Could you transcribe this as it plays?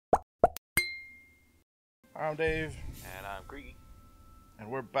I'm Dave, And I'm Creaky. and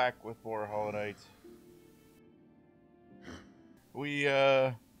we're back with more Hallownest. We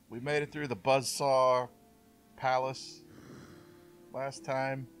made it through the Buzzsaw Palace last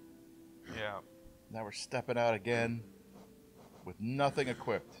time. Yeah. Now we're stepping out again with nothing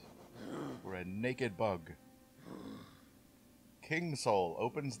equipped. We're a naked bug. King Soul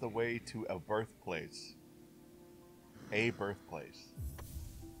opens the way to a birthplace. A birthplace.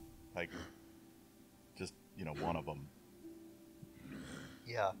 Like, just, one of them.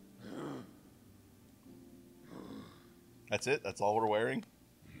 Yeah. That's it? That's all we're wearing?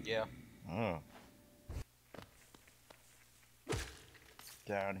 Yeah. Oh.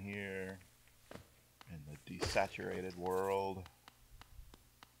 Down here in the desaturated world.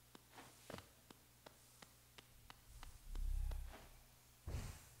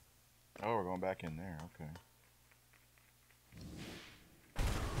 Oh, we're going back in there. Okay.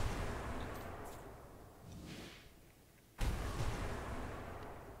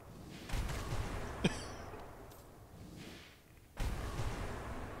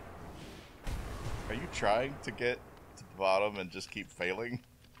 Are you trying to get to the bottom and just keep failing?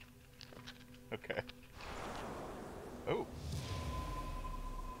 Okay. Oh.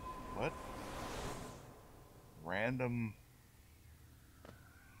 What? Random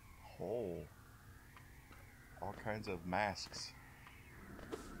hole. All kinds of masks.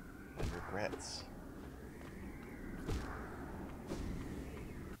 And regrets.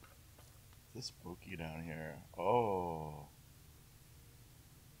 Is this spooky down here? Oh.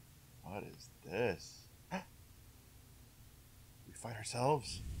 What is this? We fight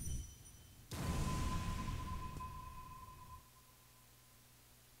ourselves?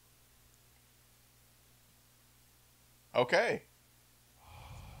 Okay.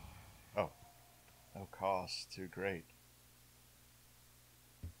 Oh. No cost. Too great.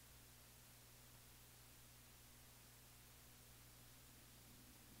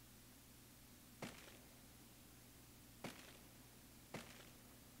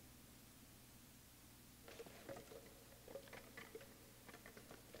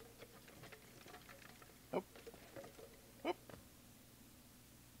 Oh. Oh.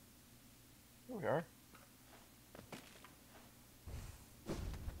 Here we are.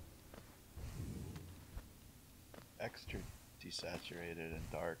 Extra desaturated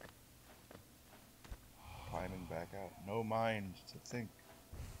and dark. Climbing back out. No mind to think.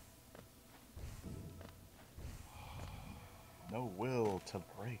 No will to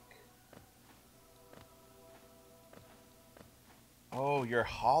break. Oh, you're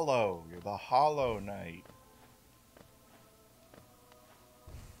hollow. You're the Hollow Knight.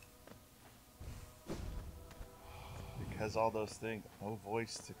 Because all those things. No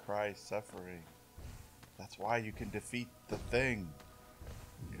voice to cry suffering. That's why you can defeat the thing.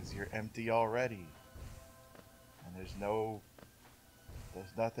 Because you're empty already. And there's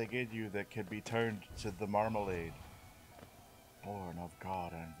nothing in you that can be turned to the marmalade. Born of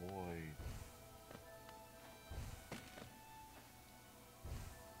God and void.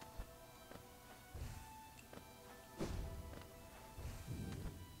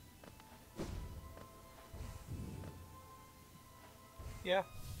 Yeah.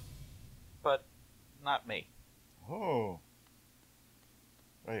 But not me. Oh.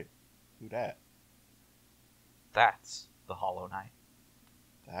 Wait, who dat? That's the Hollow Knight.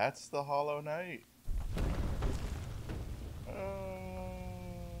 That's the Hollow Knight.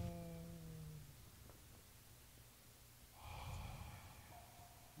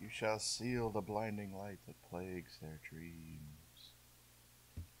 You shall seal the blinding light that plagues their dreams.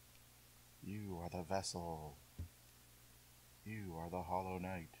 You are the vessel. You are the Hollow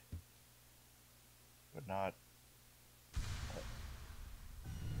Knight. But not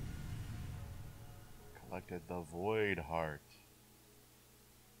collected the Void Heart.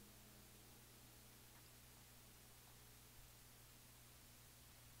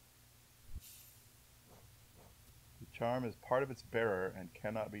 The charm is part of its bearer and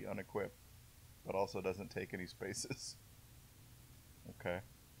cannot be unequipped, but also doesn't take any spaces. Okay.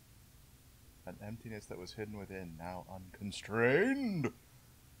 An emptiness that was hidden within, now unconstrained,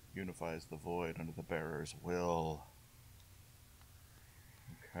 unifies the void under the bearer's will.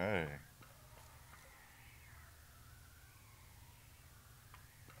 Okay.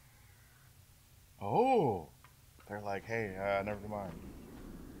 Oh! They're like, hey, never mind.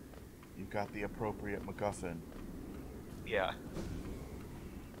 You've got the appropriate MacGuffin. Yeah.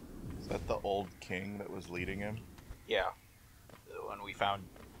 Is that the old king that was leading him? Yeah. The one we found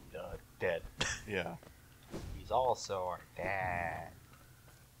dead. Yeah. He's also our dad.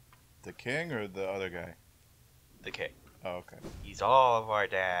 The king or the other guy? The king. Oh, okay. He's all of our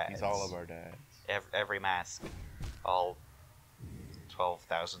dads. He's all of our dads. Every mask. All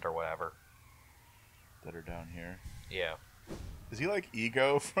 12,000 or whatever. That are down here. Yeah. Is he like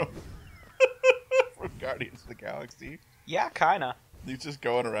Ego from from Guardians of the Galaxy? Yeah, kinda. He's just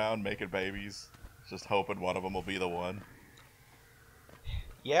going around making babies, just hoping one of them will be the one,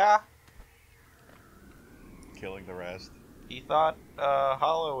 Yeah. killing the rest. He thought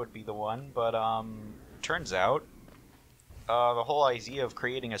Hollow would be the one, but turns out the whole idea of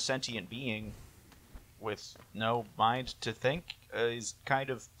creating a sentient being with no mind to think is kind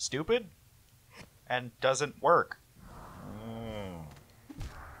of stupid and doesn't work. Oh.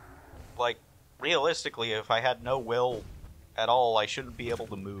 Like, realistically, if I had no will at all, I shouldn't be able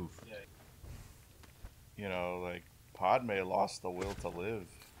to move. You know, like, Padme lost the will to live.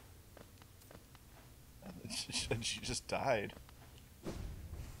 And she just died.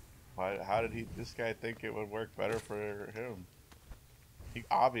 How did this guy think it would work better for him? He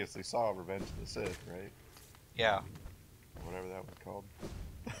obviously saw Revenge of the Sith, right? Yeah, Or whatever that was called.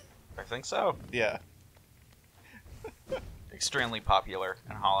 I think so. Yeah. Extremely popular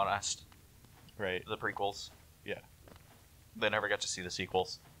in Hallownest. Right. The prequels. Yeah. They never got to see the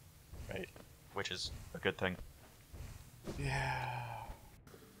sequels, Right. which is a good thing. Yeah.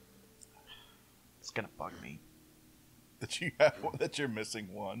 It's gonna bug me. That you have one, that you're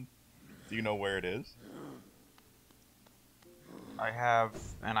missing one. Do you know where it is? I have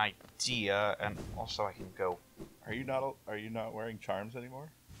an idea, and also I can go. Are you not wearing charms anymore?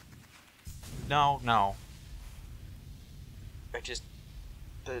 No.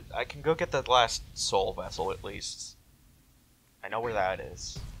 I can go get the last soul vessel at least. I know where that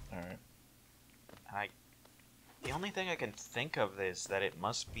is. All right. And the only thing I can think of is that it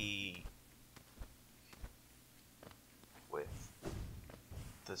must be with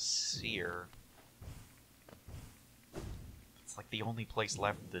the seer. It's like the only place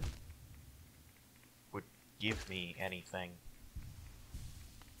left that would give me anything.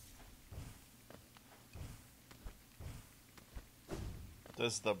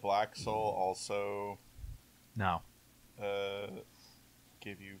 Does the black soul also No.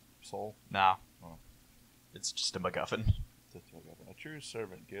 give you soul? No. Oh. It's just a MacGuffin. A true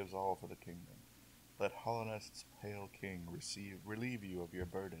servant gives all for the kingdom. Let Hallownest's pale king relieve you of your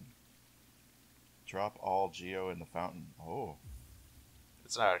burden. Drop all Geo in the fountain. Oh,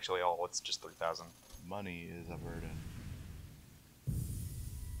 It's not actually all, it's just 3,000. money is a burden.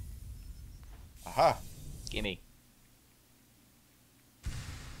 Aha! Gimme.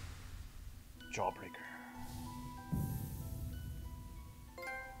 Jawbreaker.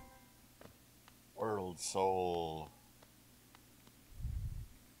 World soul.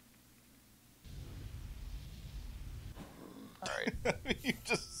 Alright. You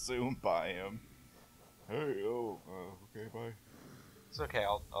just zoom by him. Hey, okay, bye. It's okay,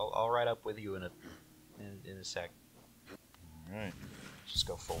 I'll ride up with you in a sec. Alright. Just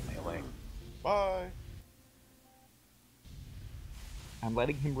go full melee. Bye! I'm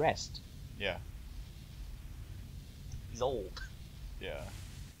letting him rest. Yeah, He's old. yeah.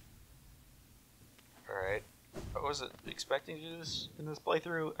 Alright. I wasn't expecting to do this in this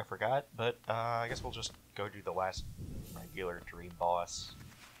playthrough. I forgot, but I guess we'll just go do the last regular dream boss.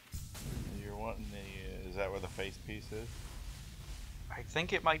 You're wanting the... is that where the face piece is? I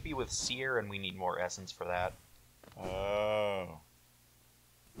think it might be with Seer, and we need more essence for that. Oh.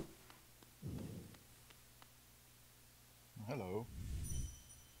 Hello.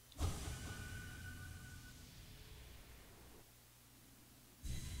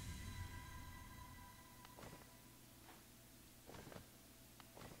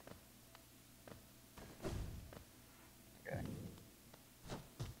 Okay.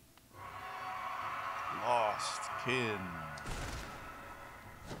 Lost kin.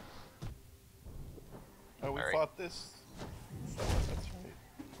 Oh, we Alright. fought this? That's right.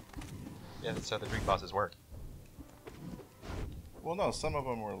 Yeah, that's how the dream bosses work. Well, no, some of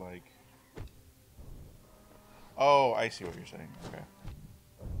them were like... Oh, I see what you're saying. Okay.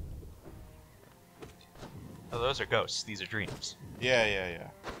 Oh, those are ghosts. These are dreams. Yeah.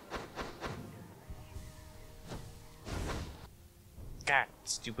 God,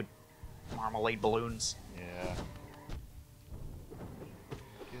 stupid marmalade balloons. Yeah.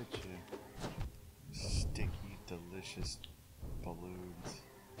 Get you. Sticky, delicious balloons.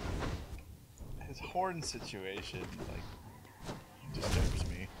 His horn situation, like, disturbs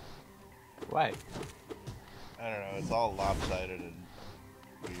me. Why? I don't know, it's all lopsided and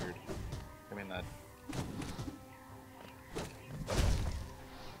weird. I mean, that...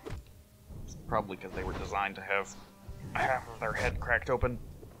 It's probably because they were designed to have half of their head cracked open.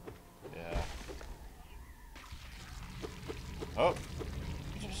 Yeah. Oh!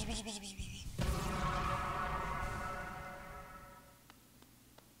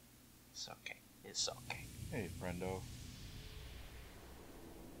 Hey, friendo.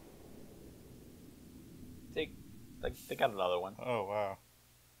 They got another one. Oh, wow.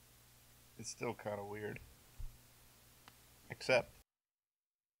 It's still kind of weird. Except...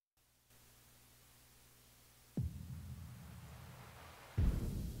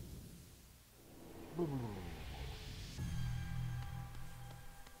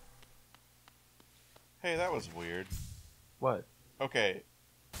 Hey, that was weird. What? Okay,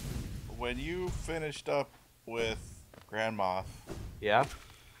 when you finished up with Grand Moff, Yeah?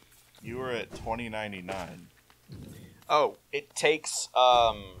 you were at 2099. Oh, it takes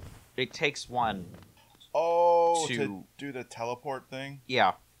one. Oh, To- to do the teleport thing?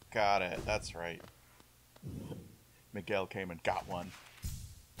 Yeah. Got it, that's right. Miguel came and got one.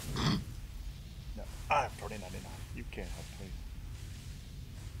 No, I'm 2099. You can't have 20.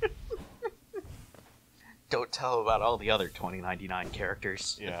 Don't tell about all the other 2099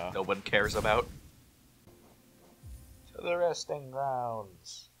 characters Yeah. that no one cares about. To the resting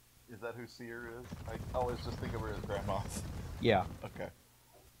grounds. Is that who Seer is? I always just think of her as Grand Moff. Yeah. Okay.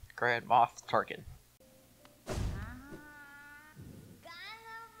 Grand Moff Tarkin.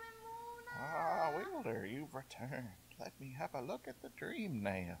 Ah, Wielder, you've returned. Let me have a look at the dream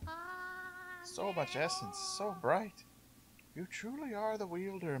now. So much essence, so bright. You truly are the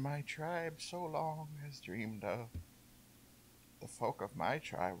wielder my tribe so long has dreamed of. The folk of my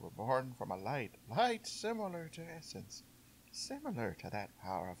tribe were born from a light similar to essence, similar to that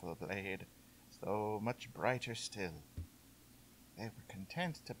powerful blade, though much brighter still. They were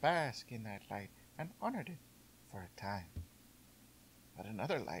content to bask in that light and honored it for a time. But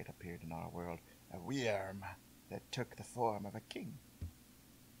another light appeared in our world, a worm that took the form of a king.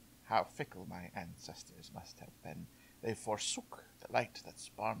 How fickle my ancestors must have been. They forsook the light that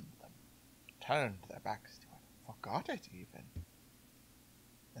spawned them, turned their backs to it, forgot it even.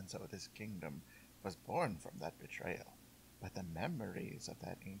 And so this kingdom was born from that betrayal. But the memories of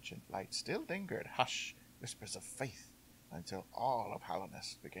that ancient light still lingered, hush, whispers of faith, until all of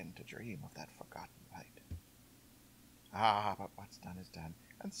Hallownest began to dream of that forgotten light. Ah, but what's done is done,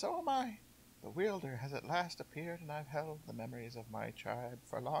 and so am I. The wielder has at last appeared, and I've held the memories of my tribe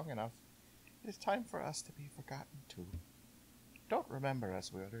for long enough. It is time for us to be forgotten, too. Don't remember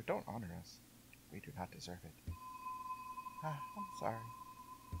us, wielder. Don't honor us. We do not deserve it. Ah, I'm sorry.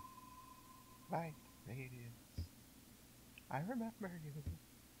 Light, radiance. I remember you.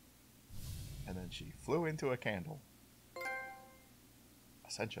 And then she flew into a candle.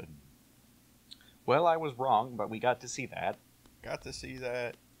 Ascension. Well, I was wrong, but we got to see that. Got to see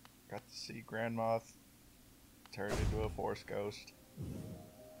that. Got to see Grand Moff turn into a Force ghost.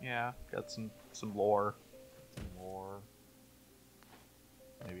 Yeah, got some lore. Some more.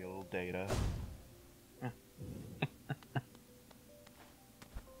 Maybe a little data.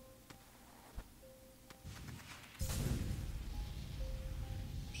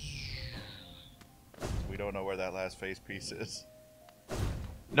 We don't know where that last face piece is.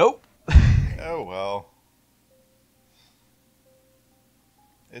 Nope. Oh well.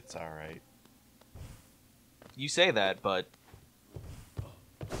 It's alright. You say that, but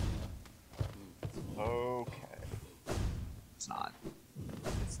Okay. it's not.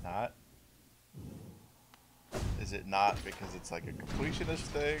 It's not? Is it not because it's like a completionist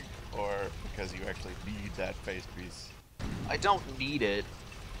thing, or because you actually need that face piece? I don't need it,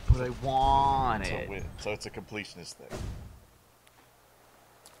 but I want to it. win? So it's a completionist thing.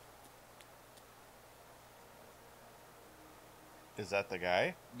 Is that the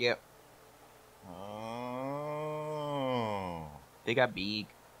guy? Yep. Oh. They got big.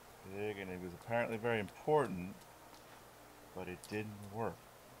 Big, and it was apparently very important, but it didn't work.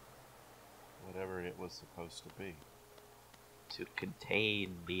 Whatever it was supposed to be. To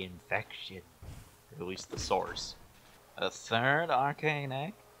contain the infection. Or at least the source. A third arcane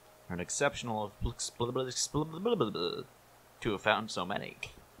egg? Or an exceptional to have found so many.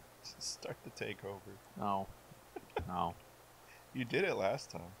 Start the takeover. No. No. You did it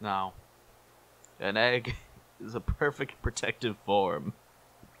last time. No. An egg is a perfect protective form.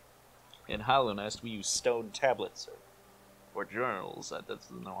 In Hallownest, we use stone tablets or journals, that's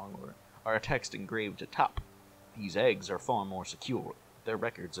the wrong word, are a text engraved atop. These eggs are far more secure. Their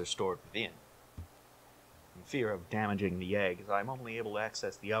records are stored within. In fear of damaging the eggs, I'm only able to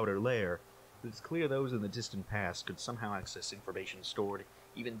access the outer layer. It's clear those in the distant past could somehow access information stored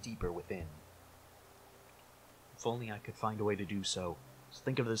even deeper within. If only I could find a way to do so. Just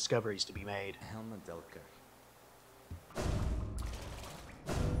think of the discoveries to be made.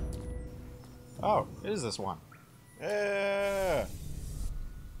 Oh, it is this one. Yeah.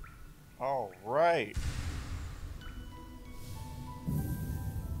 All right.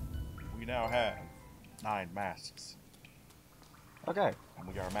 We now have 9 masks. Okay. And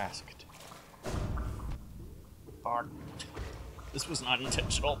we are masked. Fuck. This was not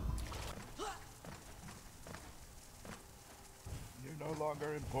intentional. You're no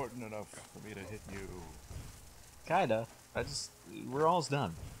longer important enough for me to hit you. Kinda. We're almost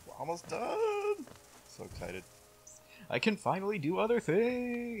done. We're almost done! So excited. I can finally do other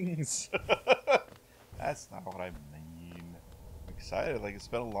things! That's not what I mean. I'm excited, like it's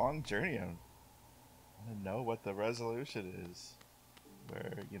been a long journey. I want to know what the resolution is.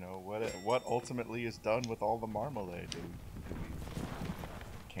 Where, you know, what ultimately is done with all the marmalade. Do we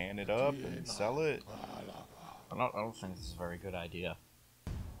can it up and sell it? I don't think this is a very good idea.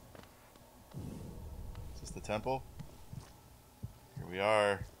 Is this the temple? Here we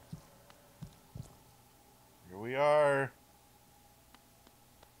are. Here we are.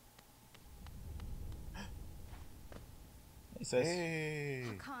 He says, Hey!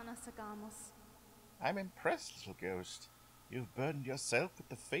 I'm impressed, little ghost. You've burdened yourself with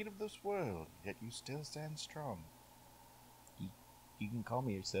the fate of this world, yet you still stand strong. You can call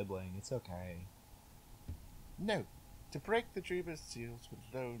me your sibling, it's okay. No, to break the dreamer's seals would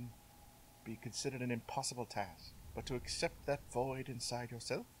alone be considered an impossible task, but to accept that void inside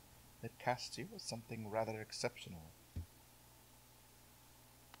yourself that casts you as something rather exceptional.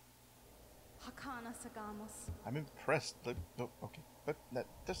 I'm impressed. Okay, but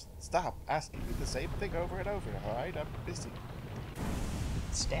just stop asking me the same thing over and over, alright? I'm busy.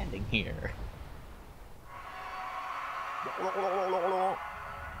 Standing here.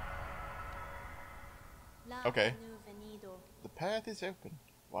 Okay. The path is open.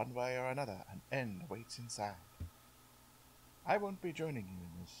 One way or another, an end awaits inside. I won't be joining you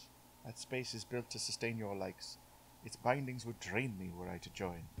in this. That space is built to sustain your likes. Its bindings would drain me were I to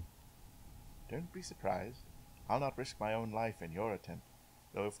join. Don't be surprised. I'll not risk my own life in your attempt,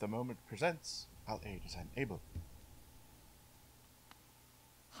 though if the moment presents, I'll aid as I'm able.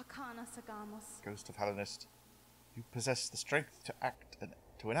 Ghost of Hallownest, you possess the strength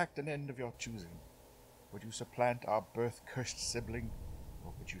to enact an end of your choosing. Would you supplant our birth-cursed sibling,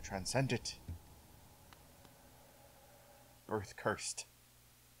 or would you transcend it? Birth-cursed.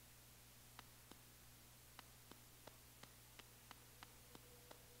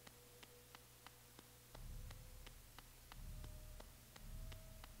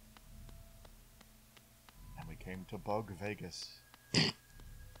 And we came to Bug Vegas.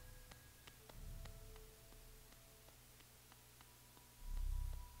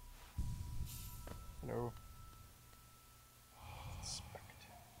 Hello. Inspect.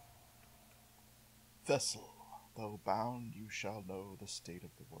 Vessel, though bound, you shall know the state of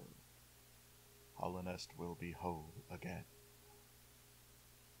the world. Hallownest will be whole again.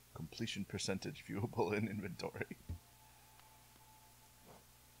 Completion percentage viewable in inventory.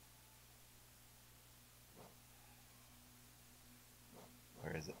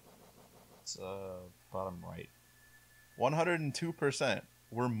 Where is it? It's bottom right. 102%.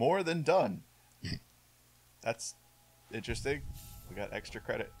 We're more than done. That's interesting. We got extra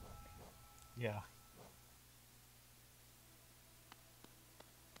credit. Yeah.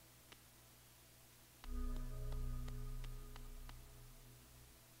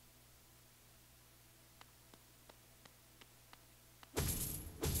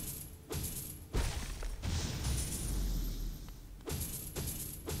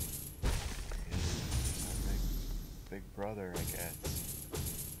 Big brother, I guess.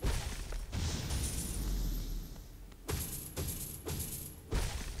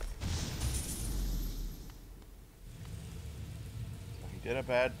 So he did a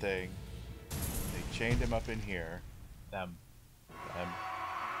bad thing. They chained him up in here. Them.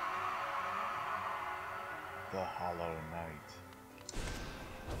 The Hollow Knight.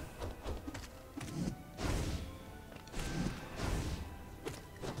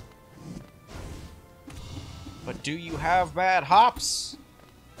 But do you have bad hops?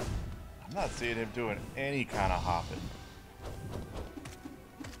 I'm not seeing him doing any kind of hopping.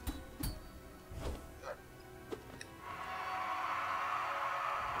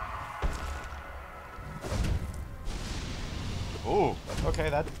 Ooh, Okay,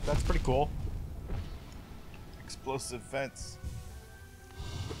 that's pretty cool. explosive fence.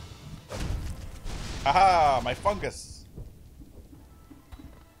 Aha, my fungus.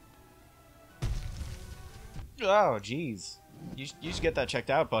 Oh, jeez. You should get that checked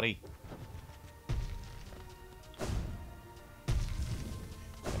out, buddy.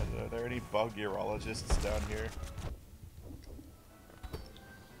 Are there any bug urologists down here?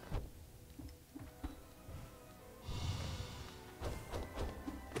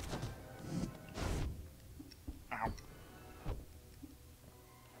 Ow.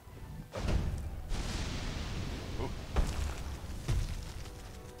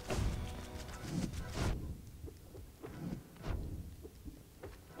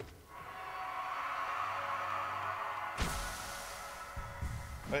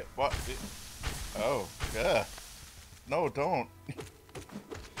 Wait, what? Oh, yeah. No, don't.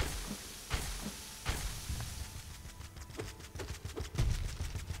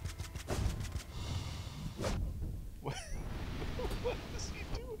 What? What is he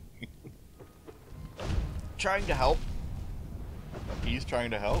doing? Trying to help. He's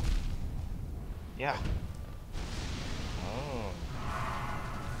trying to help? Yeah. Oh.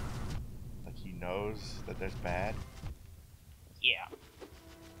 Like he knows that there's bad? Yeah.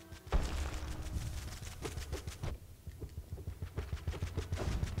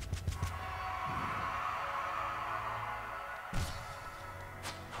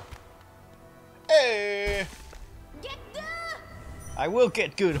 Hey! Get good! I will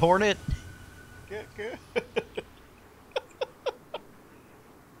get good, Hornet. Get good.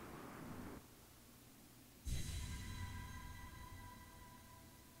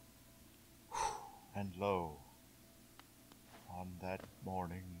 And lo, on that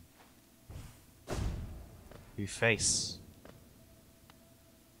morning, We face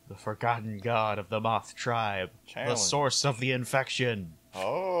the forgotten god of the Moth tribe, the Challenge. source of the infection.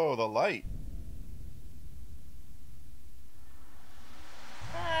 oh, the light.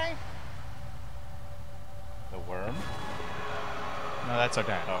 Hi. The worm? No, that's our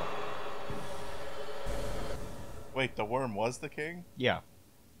dad. Oh. Wait, the worm was the king? Yeah,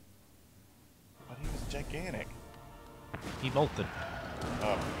 But he was gigantic. he bolted.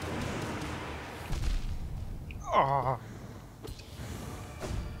 Oh. Oh.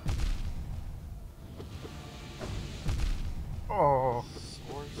 Oh.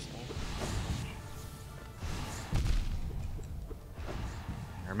 Source of...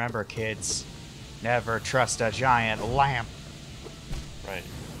 Remember, kids, never trust a giant lamp. Right.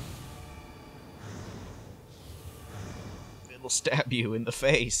 It'll stab you in the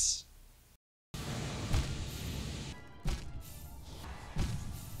face.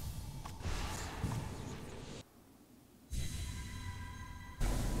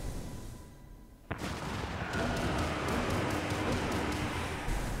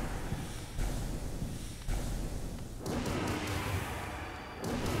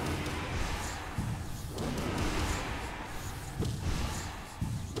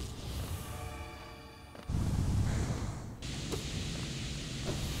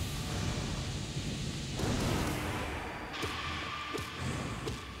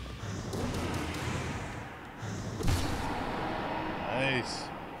 Nice.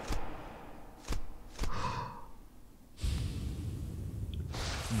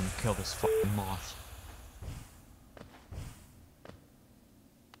 I'm gonna kill this fucking moth.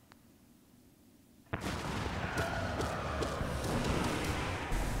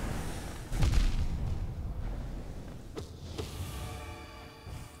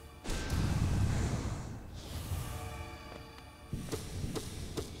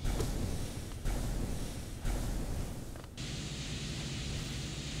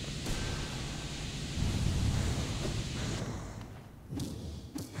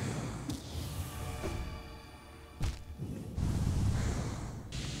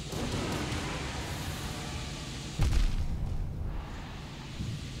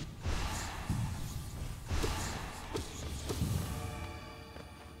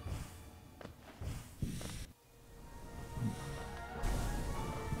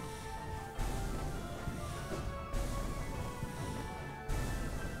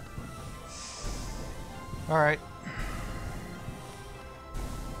 Alright.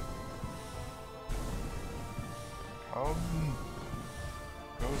 Come.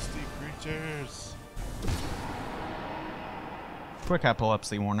 Ghosty creatures. Quick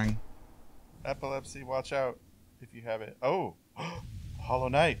epilepsy warning. Epilepsy, watch out if you have it. Oh! Hollow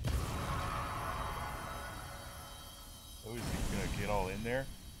Knight. Oh, is he gonna get all in there?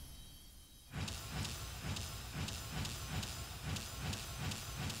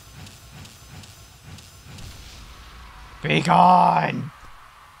 Be gone!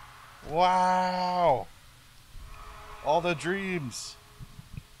 Wow! All the dreams.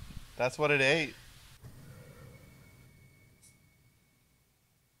 That's what it ate.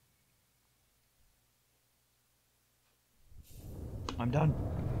 I'm done.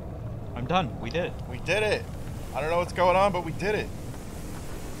 I'm done. We did it. We did it. I don't know what's going on, but we did it.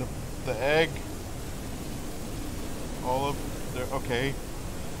 The egg. All of the okay.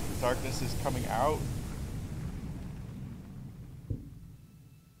 Darkness is coming out.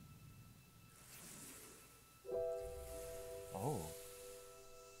 Oh.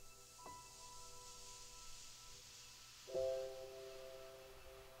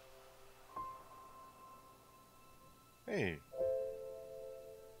 Hey.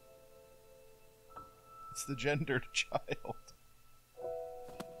 It's the gendered child.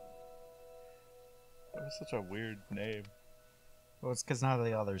 That's such a weird name. Well, it's because none of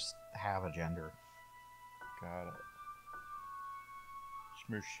the others have a gender. Got it.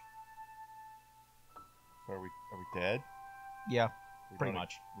 Smoosh. So are we dead? Yeah, We pretty don't-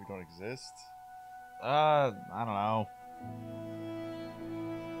 much. We don't exist? I don't know.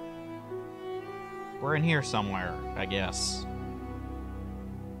 We're in here somewhere, I guess.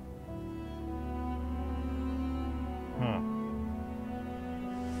 Huh.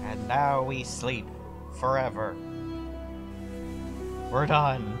 And now we sleep forever. We're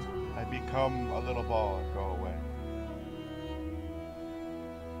done. I become a little ball and go away.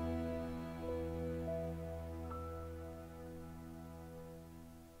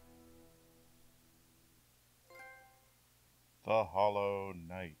 The Hollow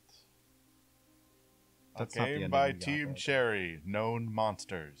Knight. That's a not the game ending by we got, Team though. Cherry, known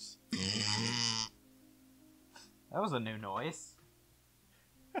monsters. That was a new noise.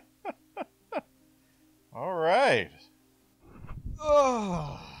 All right.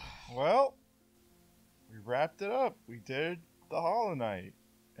 Oh. Well, we wrapped it up. We did the Hollow Knight,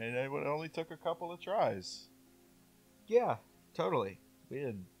 and it only took a couple of tries. Yeah, totally. We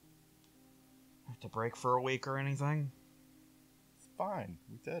didn't have to break for a week or anything. It's fine.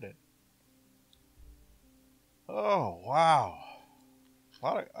 We did it. Oh wow!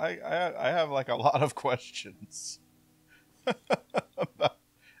 I have like a lot of questions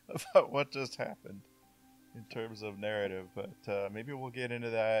about what just happened in terms of narrative, but maybe we'll get into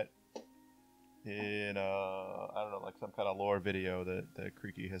that in I don't know, like some kind of lore video that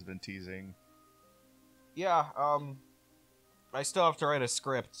Creaky has been teasing. Yeah, I still have to write a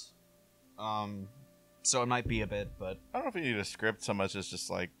script. So it might be a bit, but I don't know if you need a script so much as just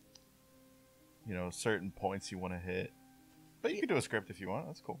like, you know, certain points you want to hit. But you can do a script if you want.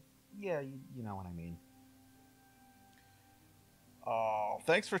 That's cool. yeah, you know what I mean.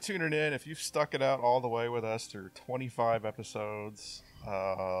 Thanks for tuning in. If you've stuck it out all the way with us through 25 episodes,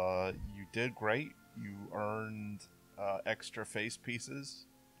 you did great. You earned extra face pieces.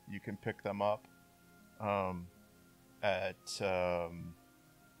 You can pick them up at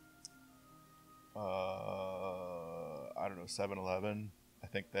I don't know, 7-Eleven. I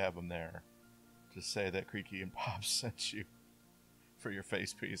think they have them there. Just say that Creaky and Pop sent you for your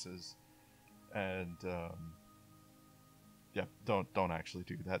face pieces, and yeah, don't actually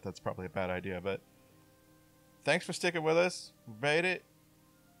do that. That's probably a bad idea. But thanks for sticking with us. We made it.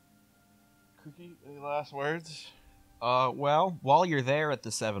 Creaky, any last words? Well, while you're there at the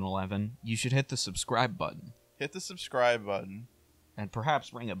 7-Eleven, you should hit the subscribe button Hit the subscribe button and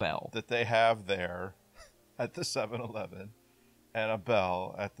perhaps ring a bell. that they have there at the 7-Eleven, and a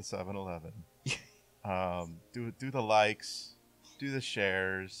bell at the 7-Eleven. Do the likes, do the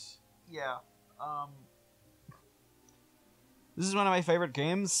shares. Yeah. This is one of my favorite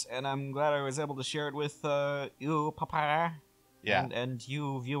games, and I'm glad I was able to share it with you, Papa. Yeah. And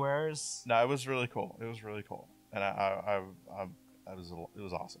you, viewers. No, it was really cool. It was really cool, and it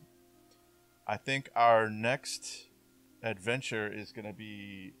was awesome. I think our next adventure is going to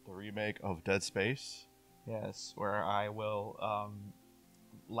be the remake of Dead Space. Yes, where I will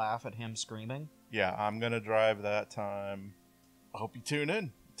laugh at him screaming. Yeah, I'm going to drive that time. I hope you tune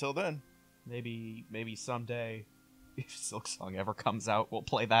in. Until then. Maybe someday, if Silksong ever comes out, we'll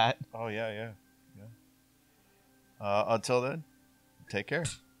play that. Oh, yeah. Until then, take care.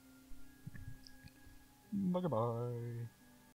 Bye-bye.